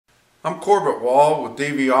I'm Corbett Wall with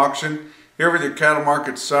DVAuction, here with your cattle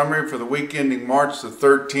market summary for the week ending March the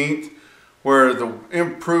 13th, where the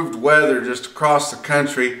improved weather just across the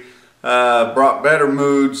country brought better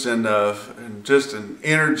moods and just an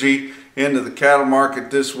energy into the cattle market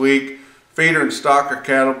this week. Feeder and stocker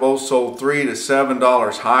cattle both sold $3 to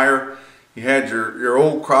 $7 higher. You had your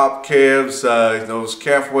old crop calves, those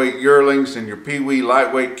calf weight yearlings, and your pee-wee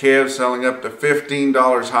lightweight calves selling up to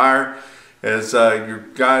 $15 higher. As your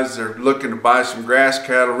guys are looking to buy some grass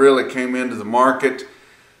cattle really came into the market.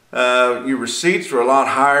 Your receipts were a lot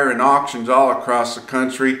higher in auctions all across the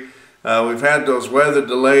country. We've had those weather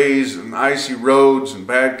delays and icy roads and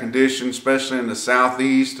bad conditions, especially in the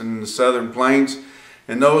southeast and in the southern plains.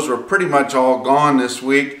 And those were pretty much all gone this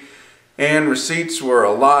week. And receipts were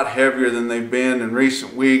a lot heavier than they've been in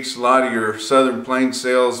recent weeks. A lot of your southern plains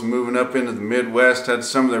sales moving up into the Midwest had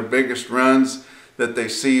some of their biggest runs that they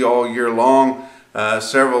see all year long.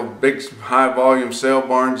 Several big high volume sale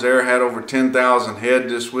barns there had over 10,000 head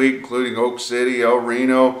this week, including Oak City, El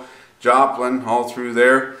Reno, Joplin, all through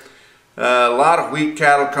there. A lot of wheat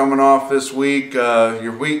cattle coming off this week.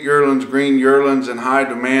 Your wheat yearlings, green yearlings in high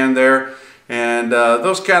demand there. And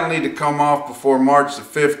those cattle need to come off before March the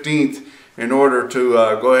 15th in order to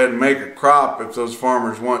go ahead and make a crop if those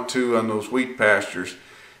farmers want to on those wheat pastures.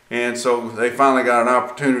 And so they finally got an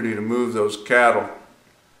opportunity to move those cattle.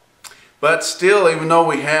 But still, even though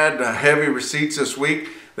we had heavy receipts this week,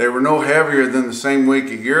 they were no heavier than the same week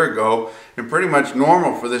a year ago and pretty much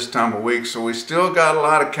normal for this time of week. So we still got a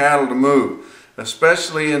lot of cattle to move,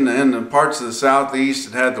 especially in the parts of the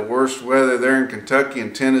southeast that had the worst weather there in Kentucky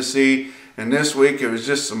and Tennessee. And this week it was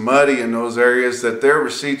just so muddy in those areas that their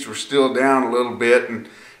receipts were still down a little bit.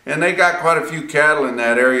 And they got quite a few cattle in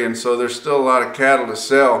that area, and so there's still a lot of cattle to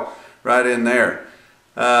sell right in there.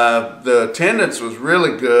 The attendance was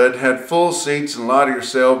really good, had full seats in a lot of your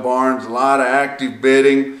sale barns, a lot of active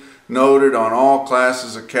bidding noted on all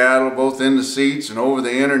classes of cattle, both in the seats and over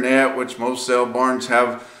the internet, which most sale barns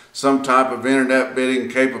have some type of internet bidding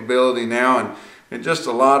capability now, and just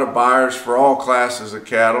a lot of buyers for all classes of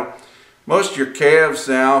cattle. Most of your calves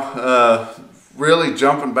now really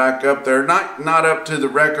jumping back up there, not up to the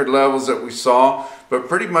record levels that we saw, but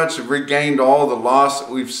pretty much have regained all the loss that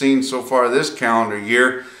we've seen so far this calendar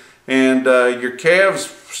year. And your calves,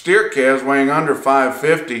 steer calves weighing under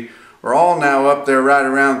 550 are all now up there right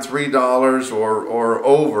around $3 or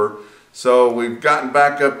over. So we've gotten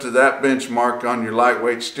back up to that benchmark on your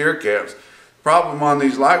lightweight steer calves. Problem on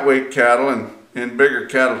these lightweight cattle and bigger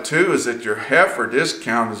cattle too is that your heifer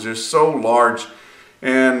discount is just so large.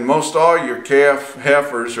 And most all your calf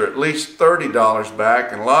heifers are at least $30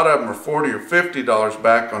 back, and a lot of them are $40 or $50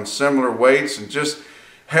 back on similar weights and just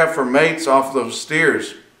heifer mates off those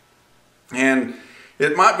steers. And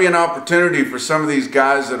it might be an opportunity for some of these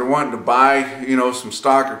guys that are wanting to buy, you know, some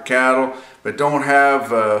stocker cattle, but don't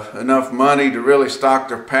have enough money to really stock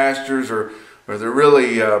their pastures, or they're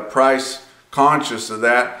really price conscious of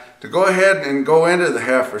that, to go ahead and go into the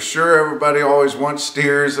heifer. Sure, everybody always wants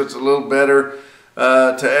steers. It's a little better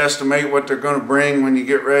to estimate what they're going to bring when you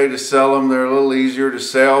get ready to sell them. They're a little easier to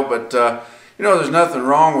sell, but you know, there's nothing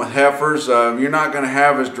wrong with heifers. You're not going to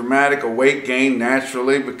have as dramatic a weight gain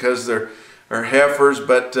naturally because they're heifers,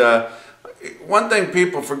 but one thing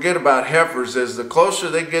people forget about heifers is the closer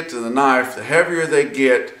they get to the knife, the heavier they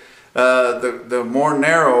get, the more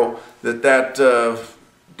narrow that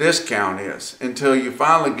discount is, until you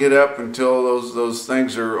finally get up until those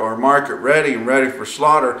things are market ready and ready for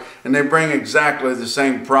slaughter, and they bring exactly the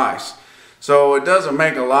same price. So it doesn't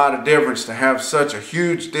make a lot of difference to have such a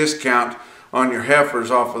huge discount on your heifers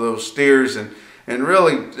off of those steers, and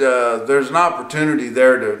really there's an opportunity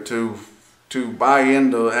there to buy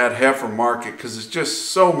into that heifer market, because it's just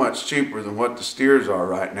so much cheaper than what the steers are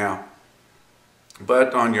right now.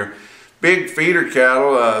 But on your big feeder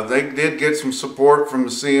cattle, they did get some support from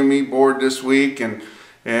the CME board this week,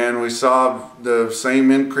 and we saw the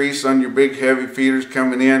same increase on your big heavy feeders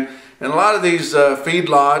coming in. And a lot of these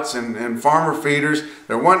feedlots and farmer feeders,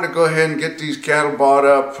 they're wanting to go ahead and get these cattle bought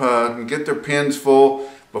up and get their pens full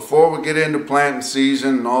before we get into planting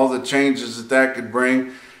season and all the changes that could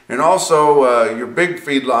bring. And also your big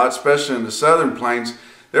feedlots, especially in the southern plains,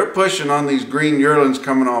 they're pushing on these green yearlings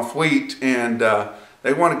coming off wheat, and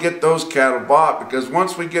they want to get those cattle bought, because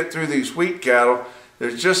once we get through these wheat cattle,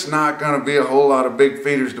 there's just not going to be a whole lot of big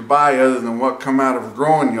feeders to buy other than what come out of a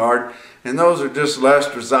growing yard. And those are just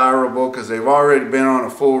less desirable because they've already been on a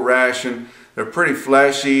full ration. They're pretty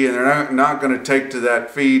fleshy, and they're not going to take to that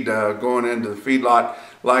feed going into the feedlot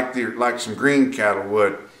like some green cattle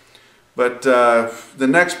would. But the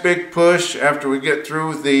next big push after we get through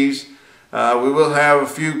with these We will have a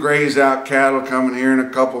few graze out cattle coming here in a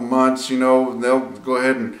couple months. You know, they'll go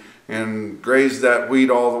ahead and graze that wheat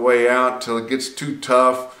all the way out until it gets too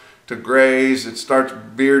tough to graze. It starts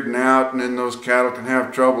bearding out, and then those cattle can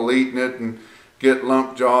have trouble eating it and get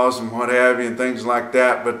lump jaws and what have you and things like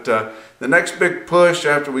that. But the next big push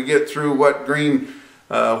after we get through what green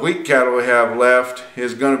wheat cattle we have left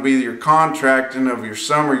is going to be your contracting of your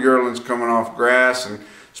summer yearlings coming off grass, and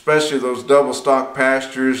especially those double stock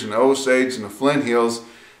pastures and the Osage and the Flint Hills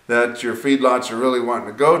that your feedlots are really wanting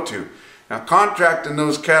to go to. Now, contracting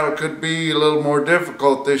those cattle could be a little more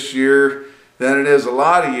difficult this year than it is a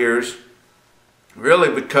lot of years, really,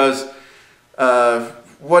 because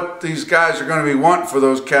what these guys are going to be wanting for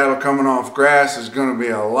those cattle coming off grass is going to be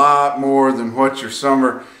a lot more than what your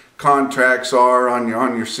summer contracts are on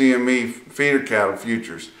your CME feeder cattle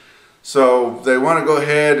futures. So they want to go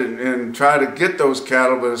ahead and try to get those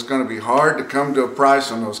cattle, but it's going to be hard to come to a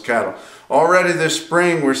price on those cattle. Already this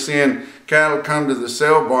spring we're seeing cattle come to the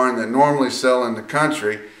sale barn that normally sell in the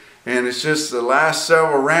country, and it's just the last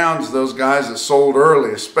several rounds those guys that sold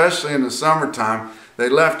early, especially in the summertime, they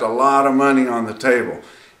left a lot of money on the table.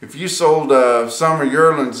 If you sold summer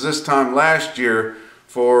yearlings this time last year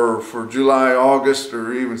for July, August,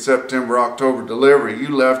 or even September, October delivery,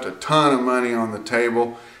 you left a ton of money on the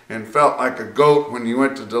table and felt like a goat when you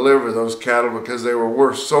went to deliver those cattle because they were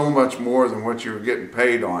worth so much more than what you were getting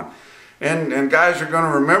paid on. And guys are going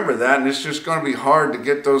to remember that, and it's just going to be hard to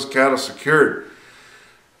get those cattle secured.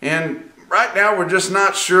 And right now we're just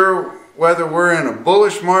not sure whether we're in a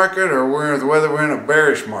bullish market or whether we're in a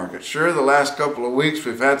bearish market. Sure, the last couple of weeks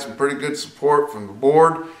we've had some pretty good support from the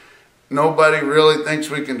board. Nobody really thinks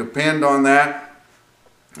we can depend on that.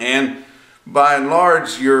 And by and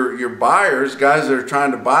large, your buyers, guys that are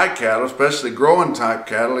trying to buy cattle, especially growing type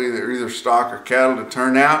cattle, either stock or cattle to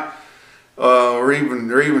turn out, or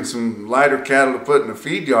even some lighter cattle to put in the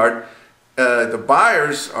feed yard, the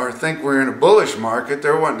buyers think we're in a bullish market.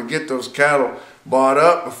 They're wanting to get those cattle bought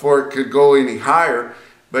up before it could go any higher.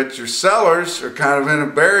 But your sellers are kind of in a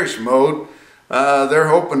bearish mode. They're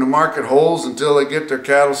hoping the market holds until they get their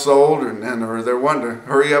cattle sold, or they're wanting to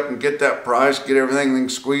hurry up and get that price, get everything they can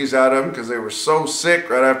squeeze out of them, because they were so sick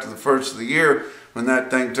right after the first of the year when that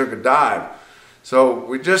thing took a dive. So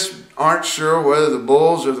we just aren't sure whether the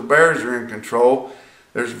bulls or the bears are in control.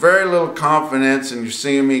 There's very little confidence in your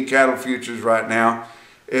CME cattle futures right now.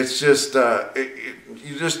 It's just,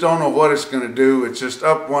 you just don't know what it's going to do. It's just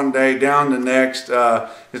up one day, down the next.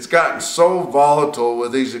 It's gotten so volatile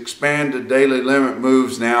with these expanded daily limit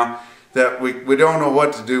moves now that we don't know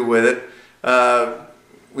what to do with it.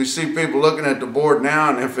 We see people looking at the board now,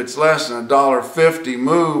 and if it's less than $1.50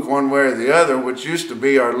 move one way or the other, which used to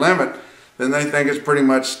be our limit, then they think it's pretty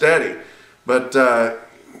much steady. But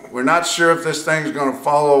we're not sure if this thing's going to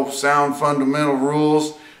follow sound fundamental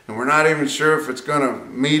rules, and we're not even sure if it's going to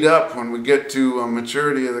meet up when we get to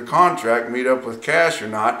maturity of the contract, meet up with cash or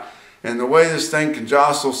not. And the way this thing can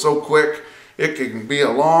jostle so quick, it can be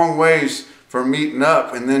a long ways for meeting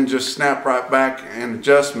up and then just snap right back an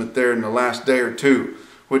adjustment there in the last day or two,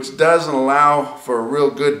 which doesn't allow for a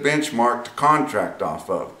real good benchmark to contract off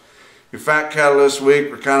of. Your fat cattle this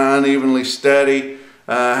week were kind of unevenly steady.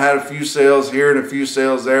 Had a few sales here and a few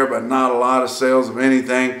sales there, but not a lot of sales of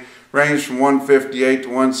anything. Ranged from 158 to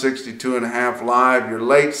 162.5 live. Your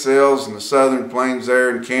late sales in the southern plains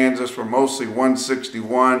there in Kansas were mostly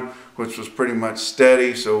 161, which was pretty much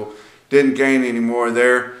steady, so didn't gain any more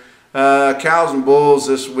there. Cows and bulls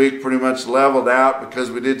this week pretty much leveled out because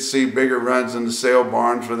we did see bigger runs in the sale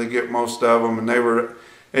barns where they get most of them, and they were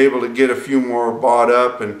able to get a few more bought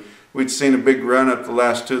up, and we'd seen a big run up the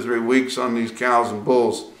last 2 or 3 weeks on these cows and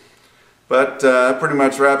bulls. But that pretty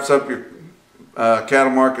much wraps up your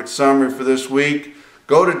cattle market summary for this week.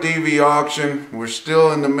 Go to DVAuction. We're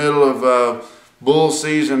still in the middle of bull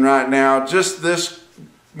season right now. Just this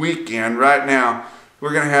weekend, right now,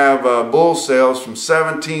 we're going to have bull sales from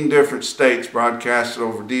 17 different states broadcasted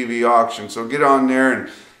over DVAuction. So get on there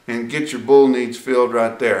and get your bull needs filled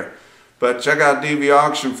right there. But check out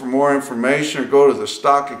DVAuction for more information, or go to the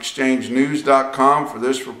stockexchangenews.com for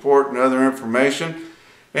this report and other information.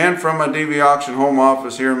 And from my DVAuction home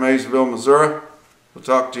office here in Maysville, Missouri, we'll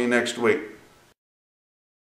talk to you next week.